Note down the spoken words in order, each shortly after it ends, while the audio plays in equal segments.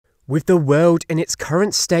With the world in its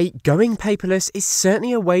current state, going paperless is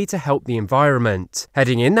certainly a way to help the environment.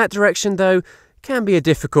 Heading in that direction, though, can be a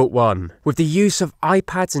difficult one. With the use of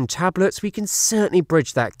iPads and tablets, we can certainly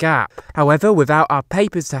bridge that gap. However, without our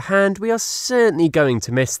papers to hand, we are certainly going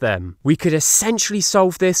to miss them. We could essentially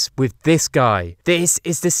solve this with this guy. This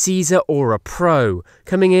is the CZUR Aura Pro,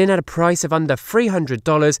 coming in at a price of under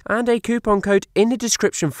 $300 and a coupon code in the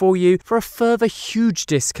description for you for a further huge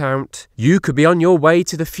discount. You could be on your way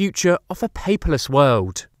to the future of a paperless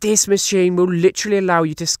world. This machine will literally allow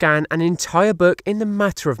you to scan an entire book in the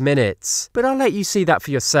matter of minutes, but I'll let you see that for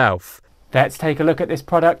yourself. Let's take a look at this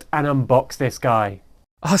product and unbox this guy.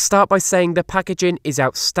 I'll start by saying the packaging is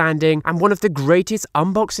outstanding and one of the greatest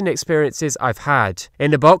unboxing experiences I've had. In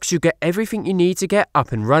the box you get everything you need to get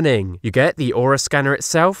up and running. You get the Aura scanner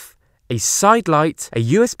itself, a side light, a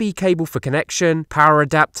USB cable for connection, power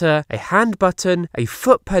adapter, a hand button, a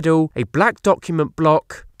foot pedal, a black document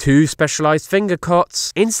block, 2 specialized finger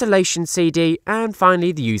cots, installation CD, and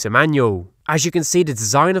finally the user manual. As you can see, the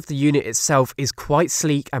design of the unit itself is quite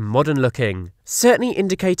sleek and modern looking, certainly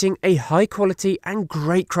indicating a high quality and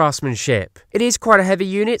great craftsmanship. It is quite a heavy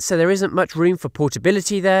unit, so there isn't much room for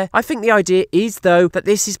portability there. I think the idea is, though, that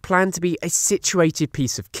this is planned to be a situated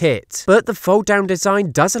piece of kit, but the fold down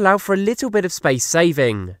design does allow for a little bit of space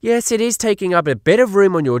saving. Yes, it is taking up a bit of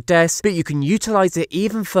room on your desk, but you can utilize it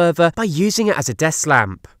even further by using it as a desk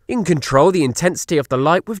lamp. You can control the intensity of the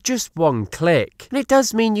light with just one click, and it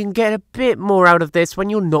does mean you can get a bit more out of this when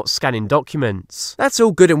you're not scanning documents. That's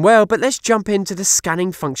all good and well, but let's jump into the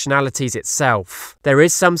scanning functionalities itself. There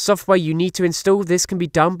is some software you need to install. This can be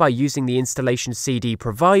done by using the installation CD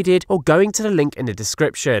provided or going to the link in the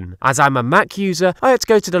description. As I'm a Mac user, I had to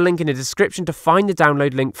go to the link in the description to find the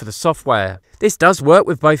download link for the software. This does work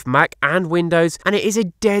with both Mac and Windows, and it is a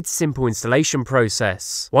dead simple installation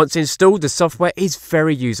process. Once installed, the software is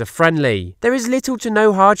very user-friendly. There is little to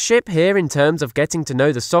no hardship here in terms of getting to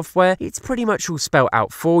know the software. It's pretty much all spelled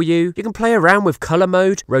out for you. You can play around with color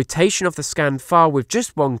mode, rotation of the scanned file with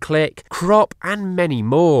just one click, crop, and many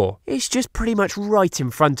more. It's just pretty much right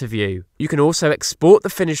in front of you. You can also export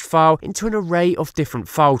the finished file into an array of different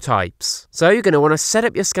file types. So you're going to want to set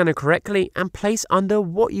up your scanner correctly and place under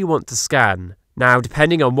what you want to scan. Now,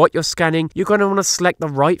 depending on what you're scanning, you're going to want to select the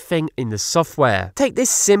right thing in the software. Take this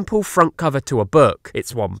simple front cover to a book.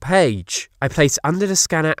 It's 1 page. I place under the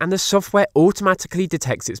scanner and the software automatically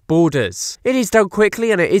detects its borders. It is done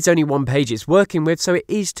quickly and it is only 1 page it's working with, so it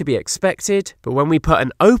is to be expected. But when we put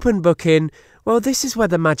an open book in, well, this is where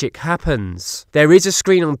the magic happens. There is a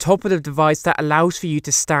screen on top of the device that allows for you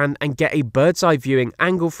to stand and get a bird's eye viewing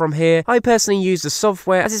angle from here. I personally use the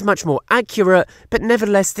software as it's much more accurate, but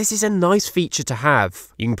nevertheless this is a nice feature to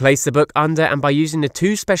have. You can place the book under, and by using the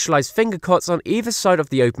 2 specialized finger cots on either side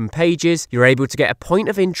of the open pages, you're able to get a point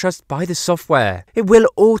of interest by the software. It will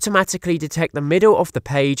automatically detect the middle of the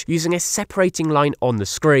page using a separating line on the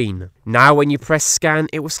screen. Now when you press scan,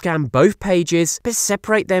 it will scan both pages, but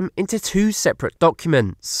separate them into 2 separate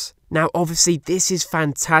documents. Now obviously this is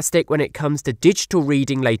fantastic when it comes to digital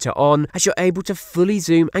reading later on, as you're able to fully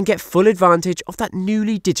zoom and get full advantage of that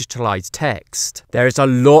newly digitalized text. There is a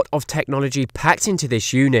lot of technology packed into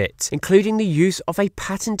this unit, including the use of a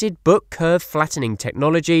patented book curve flattening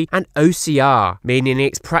technology and OCR, meaning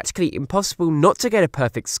it's practically impossible not to get a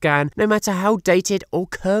perfect scan no matter how dated or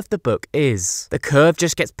curved the book is. The curve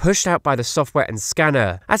just gets pushed out by the software and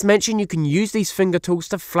scanner. As mentioned, you can use these finger tools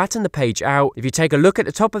to flatten the page out. If you take a look at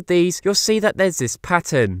the top of these, you'll see that there's this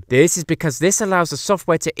pattern. This is because this allows the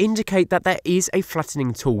software to indicate that there is a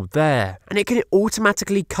flattening tool there, and it can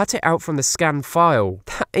automatically cut it out from the scanned file.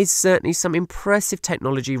 That is certainly some impressive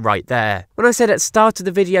technology right there. When I said at the start of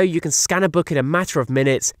the video you can scan a book in a matter of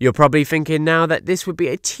minutes, you're probably thinking now that this would be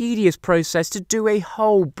a tedious process to do a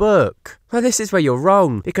whole book. Well, this is where you're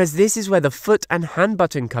wrong, because this is where the foot and hand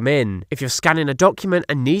button come in. If you're scanning a document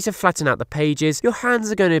and need to flatten out the pages, your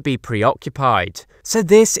hands are going to be preoccupied. So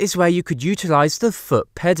this is where you could utilize the foot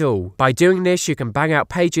pedal. By doing this, you can bang out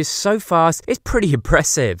pages so fast, it's pretty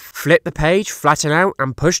impressive. Flip the page, flatten out,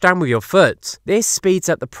 and push down with your foot. This speeds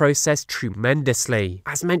up the process tremendously.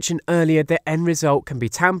 As mentioned earlier, the end result can be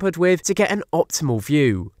tampered with to get an optimal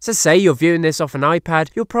view. So say you're viewing this off an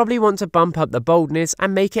iPad, you'll probably want to bump up the boldness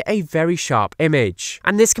and make it a very sharp image.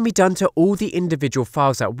 And this can be done to all the individual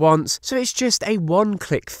files at once, so it's just a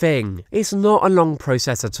one-click thing. It's not a long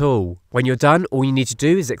process at all. When you're done, all you need to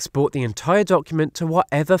do is export the entire document to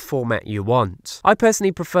whatever format you want. I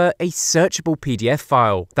personally prefer a searchable PDF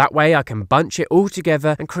file. That way I can bunch it all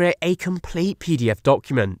together and create a complete PDF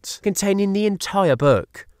document containing the entire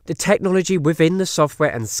book. The technology within the software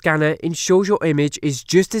and scanner ensures your image is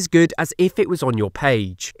just as good as if it was on your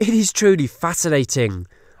page. It is truly fascinating.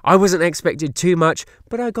 I wasn't expecting too much,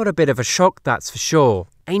 but I got a bit of a shock, that's for sure.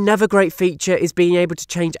 Another great feature is being able to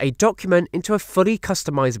change a document into a fully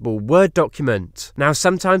customizable Word document. Now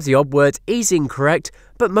sometimes the odd word is incorrect,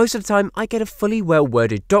 but most of the time I get a fully well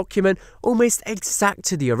worded document almost exact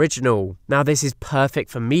to the original. Now this is perfect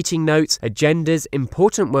for meeting notes, agendas,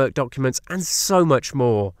 important work documents and so much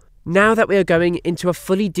more. Now that we are going into a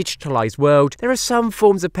fully digitalized world, there are some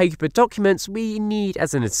forms of paper documents we need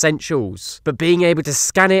as an essentials. But being able to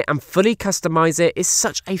scan it and fully customize it is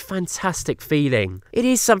such a fantastic feeling. It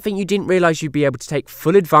is something you didn't realize you'd be able to take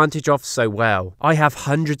full advantage of so well. I have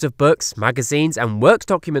hundreds of books, magazines and work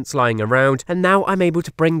documents lying around, and now I'm able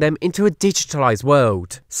to bring them into a digitalized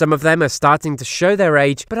world. Some of them are starting to show their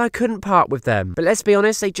age, but I couldn't part with them. But let's be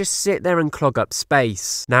honest, they just sit there and clog up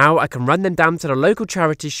space. Now I can run them down to the local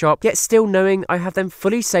charity shop, yet still knowing I have them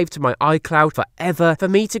fully saved to my iCloud forever for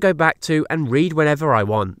me to go back to and read whenever I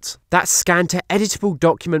want. That scan to editable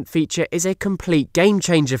document feature is a complete game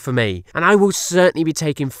changer for me, and I will certainly be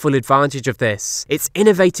taking full advantage of this. Its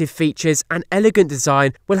innovative features and elegant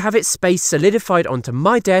design will have its space solidified onto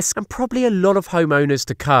my desk and probably a lot of homeowners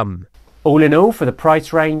to come. All in all, for the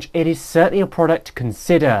price range, it is certainly a product to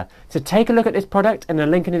consider. So take a look at this product and the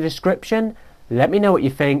link in the description. Let me know what you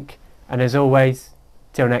think, and as always,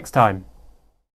 till next time.